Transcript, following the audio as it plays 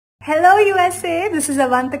Hello USA, this is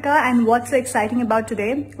Avantika, and what's so exciting about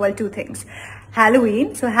today? Well, two things.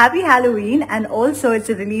 Halloween, so happy Halloween, and also it's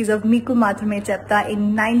a release of Meeku Mathume Chepta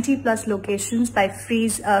in 90 plus locations by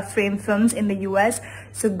Freeze Frame Films in the US.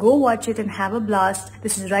 So go watch it and have a blast.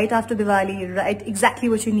 This is right after Diwali, right? Exactly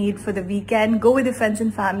what you need for the weekend. Go with your friends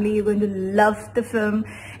and family. You're going to love the film.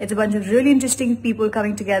 It's a bunch of really interesting people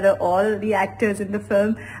coming together, all the actors in the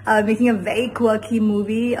film, making a very quirky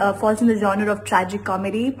movie, falls in the genre of tragic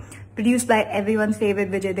comedy, produced by everyone's favorite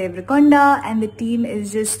Vijay Deverakonda, and the team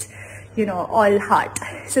is just, all heart.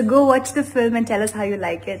 So go watch the film and tell us how you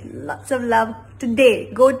like it. Lots of love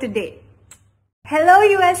today. Go today. Hello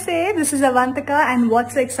USA, this is Avantika, and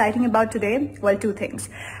what's so exciting about today? Well, two things.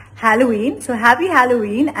 Halloween, so happy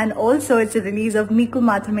Halloween, and also it's a release of Meeku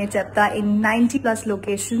Mathume Chepta in 90 plus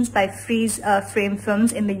locations by Freeze Frame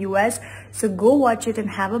Films in the US. So go watch it and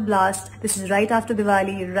have a blast. This is right after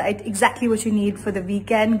Diwali, right? Exactly what you need for the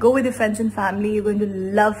weekend. Go with your friends and family. You're going to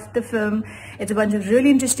love the film. It's a bunch of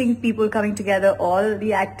really interesting people coming together, all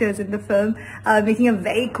the actors in the film, making a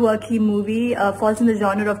very quirky movie, falls in the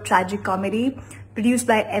genre of tragic comedy, produced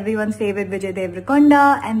by everyone's favorite Vijay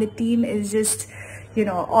Deverakonda, and the team is just,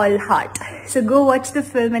 all heart. So go watch the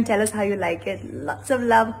film and tell us how you like it. Lots of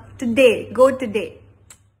love today. Go today.